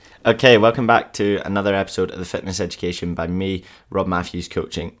Okay, welcome back to another episode of the Fitness Education by me, Rob Matthews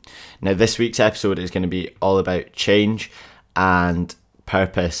Coaching. Now, this week's episode is going to be all about change and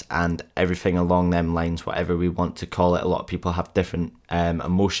purpose and everything along them lines, whatever we want to call it. A lot of people have different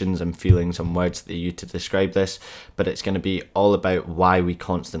emotions and feelings and words that they use to describe this, but it's going to be all about why we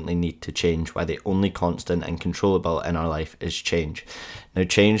constantly need to change, why the only constant and controllable in our life is change. Now,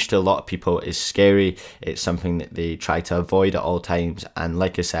 change to a lot of people is scary. It's something that they try to avoid at all times. And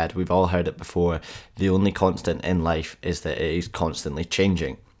like I said, we've all heard it before. The only constant in life is that it is constantly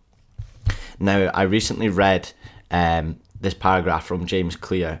changing. Now, I recently read this paragraph from James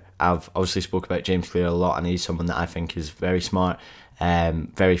Clear. I've obviously spoke about James Clear a lot, and he's someone that I think is very smart,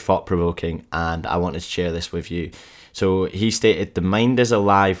 very thought-provoking, and I wanted to share this with you. So he stated, "The mind is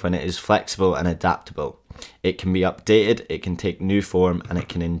alive when it is flexible and adaptable. It can be updated, it can take new form, and it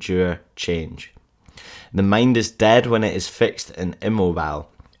can endure change. The mind is dead when it is fixed and immobile.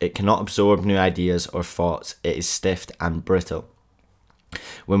 It cannot absorb new ideas or thoughts. It is stiff and brittle.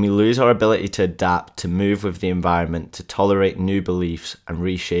 When we lose our ability to adapt, to move with the environment, to tolerate new beliefs and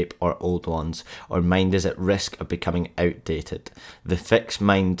reshape our old ones, our mind is at risk of becoming outdated. The fixed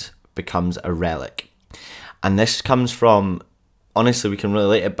mind becomes a relic." And this comes from, honestly, we can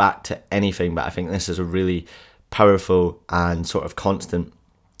relate it back to anything, but I think this is a really powerful and sort of constant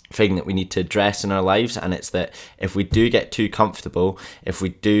thing that we need to address in our lives. And it's that if we do get too comfortable, if we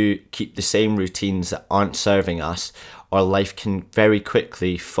do keep the same routines that aren't serving us, our life can very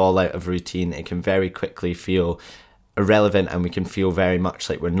quickly fall out of routine. It can very quickly feel irrelevant, and we can feel very much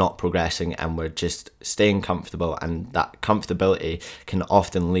like we're not progressing and we're just staying comfortable. And that comfortability can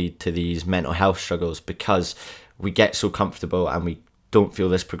often lead to these mental health struggles, because we get so comfortable and we don't feel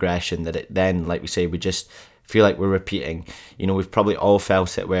this progression that it then, like we say, we just feel like we're repeating. You know, we've probably all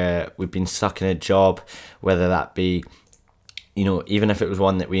felt it where we've been stuck in a job, whether that be, you know, even if it was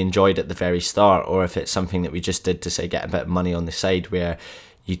one that we enjoyed at the very start, or if it's something that we just did to say get a bit of money on the side, where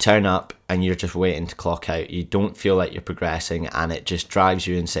you turn up and you're just waiting to clock out. You don't feel like you're progressing, and it just drives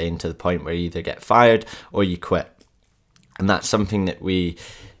you insane to the point where you either get fired or you quit. And that's something that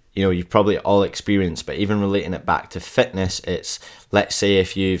you've probably all experienced. But even relating it back to fitness, it's, let's say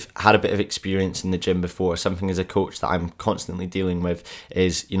if you've had a bit of experience in the gym before, something as a coach that I'm constantly dealing with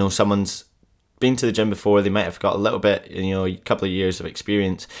is, you know, someone's been to the gym before, they might have got a little bit, a couple of years of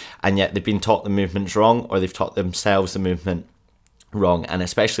experience, and yet they've been taught the movement's wrong, or they've taught themselves the movement wrong. And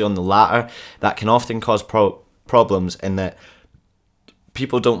especially on the latter, that can often cause problems in that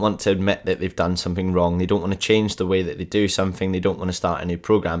people don't want to admit that they've done something wrong. They don't want to change the way that they do something. They don't want to start a new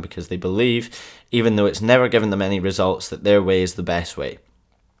program because they believe, even though it's never given them any results, that their way is the best way.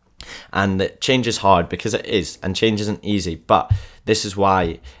 And that change is hard, because it is, and change isn't easy. But this is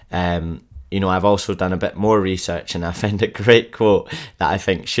why I've also done a bit more research, and I found a great quote that I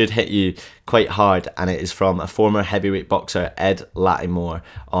think should hit you quite hard, and it is from a former heavyweight boxer, Ed Lattimore,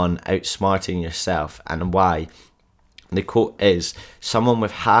 on outsmarting yourself and why. The quote is, "Someone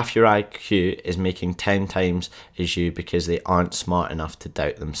with half your IQ is making 10 times as you because they aren't smart enough to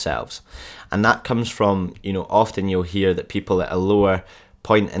doubt themselves." And that comes from, often you'll hear that people at a lower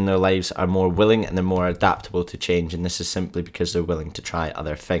point in their lives are more willing and they're more adaptable to change, and this is simply because they're willing to try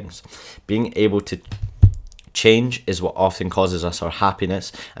other things. Being able to change is what often causes us our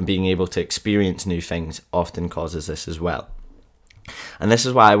happiness, and being able to experience new things often causes this as well. And this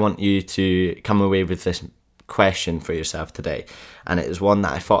is why I want you to come away with this question for yourself today, and it is one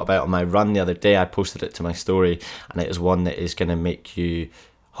that I thought about on my run the other day. I posted it to my story, and it is one that is going to make you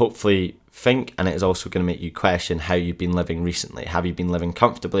hopefully think, and it is also going to make you question how you've been living recently. Have you been living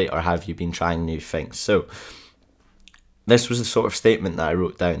comfortably, or have you been trying new things? So this was the sort of statement that I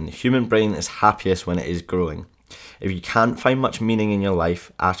wrote down. The human brain is happiest when it is growing. If you can't find much meaning in your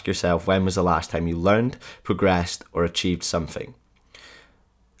life, ask yourself, when was the last time you learned, progressed, or achieved something?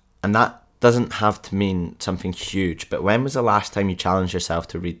 And that doesn't have to mean something huge, but when was the last time you challenged yourself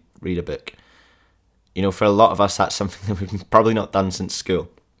to read a book? For a lot of us, that's something that we've probably not done since school.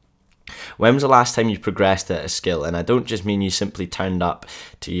 When was the last time you progressed at a skill? And I don't just mean you simply turned up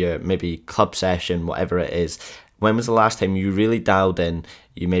to your maybe club session, whatever it is. When was the last time you really dialed in?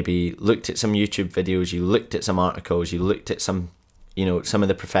 You maybe looked at some YouTube videos, you looked at some articles, you looked at some of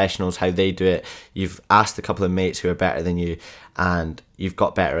the professionals, how they do it. You've asked a couple of mates who are better than you, and you've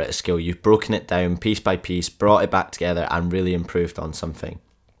got better at a skill. You've broken it down piece by piece, brought it back together, and really improved on something.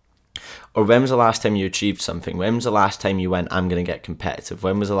 Or when was the last time you achieved something? When was the last time you went, I'm going to get competitive?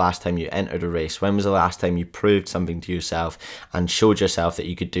 When was the last time you entered a race? When was the last time you proved something to yourself and showed yourself that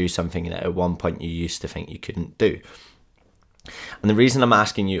you could do something that at one point you used to think you couldn't do? And the reason I'm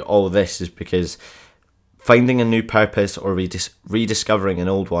asking you all this is because Finding a new purpose or rediscovering an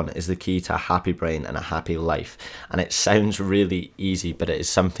old one is the key to a happy brain and a happy life. And it sounds really easy, but it is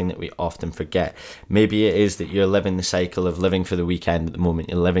something that we often forget. Maybe it is that you're living the cycle of living for the weekend at the moment.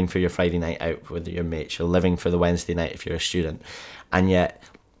 You're living for your Friday night out with your mates. You're living for the Wednesday night if you're a student. And yet,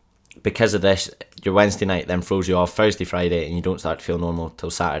 because of this, your Wednesday night then throws you off Thursday, Friday, and you don't start to feel normal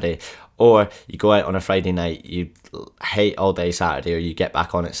till Saturday. Or you go out on a Friday night, you hate all day Saturday, or you get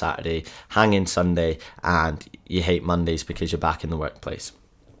back on it Saturday, hang in Sunday, and you hate Mondays because you're back in the workplace.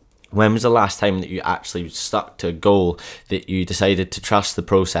 When was the last time that you actually stuck to a goal, that you decided to trust the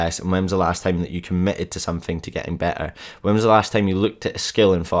process? And when was the last time that you committed to something, to getting better? When was the last time you looked at a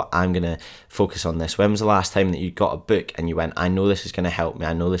skill and thought, I'm going to focus on this? When was the last time that you got a book and you went, I know this is going to help me.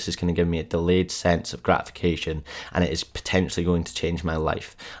 I know this is going to give me a delayed sense of gratification, and it is potentially going to change my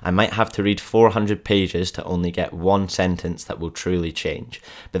life. I might have to read 400 pages to only get one sentence that will truly change.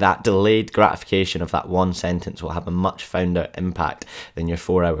 But that delayed gratification of that one sentence will have a much founder impact than your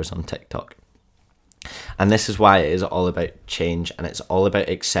 4 hours on TikTok. And this is why it is all about change, and it's all about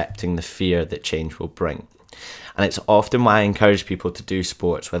accepting the fear that change will bring. And it's often why I encourage people to do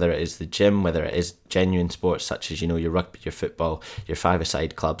sports, whether it is the gym, whether it is genuine sports such as, your rugby, your football, your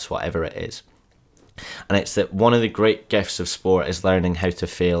five-a-side clubs, whatever it is. And it's that one of the great gifts of sport is learning how to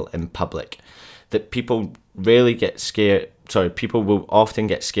fail in public. That people will often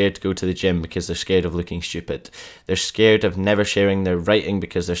get scared to go to the gym because they're scared of looking stupid. They're scared of never sharing their writing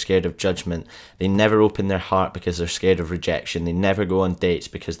because they're scared of judgment. They never open their heart because they're scared of rejection. They never go on dates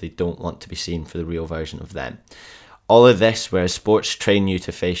because they don't want to be seen for the real version of them. All of this, whereas sports train you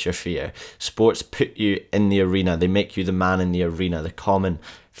to face your fear. Sports put you in the arena. They make you the man in the arena. The common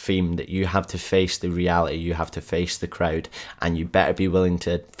theme that you have to face the reality, you have to face the crowd, and you better be willing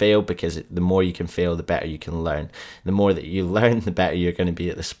to fail, because the more you can fail, the better you can learn. The more that you learn, the better you're going to be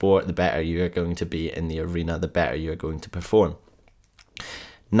at the sport, the better you are going to be in the arena, the better you are going to perform.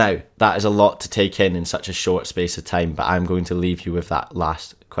 Now, that is a lot to take in such a short space of time, but I'm going to leave you with that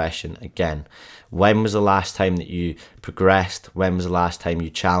last question again. When was the last time that you progressed? When was the last time you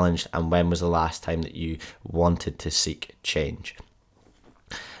challenged? And when was the last time that you wanted to seek change?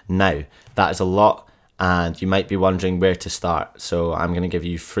 Now, that is a lot, and you might be wondering where to start. So I'm going to give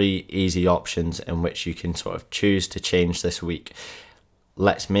you 3 easy options in which you can sort of choose to change this week.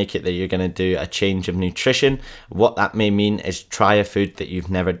 Let's make it that you're going to do a change of nutrition. What that may mean is try a food that you've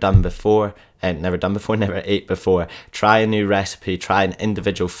never ate before. Try a new recipe, try an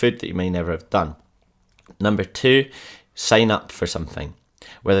individual food that you may never have done. Number 2, sign up for something.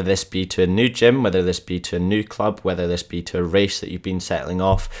 Whether this be to a new gym, whether this be to a new club, whether this be to a race that you've been settling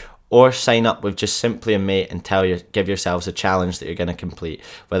off, or sign up with just simply a mate and give yourselves a challenge that you're going to complete.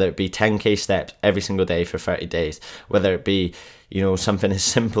 Whether it be 10k steps every single day for 30 days, whether it be something as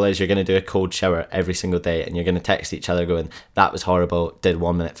simple as you're going to do a cold shower every single day and you're going to text each other going, that was horrible, did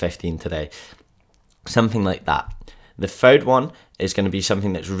 1 minute 15 today. Something like that. The third one is going to be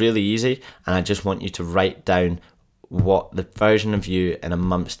something that's really easy, and I just want you to write down what the version of you in a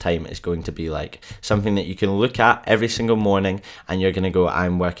month's time is going to be like. Something that you can look at every single morning and you're going to go,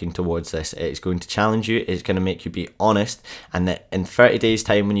 I'm working towards this. It's going to challenge you. It's going to make you be honest. And that in 30 days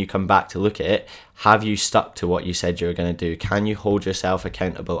time, when you come back to look at it, have you stuck to what you said you were going to do? Can you hold yourself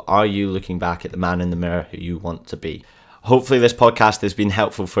accountable? Are you looking back at the man in the mirror who you want to be? Hopefully this podcast has been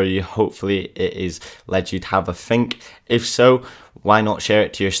helpful for you. Hopefully it has led you to have a think. If so, why not share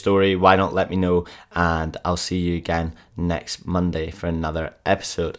it to your story? Why not let me know? And I'll see you again next Monday for another episode.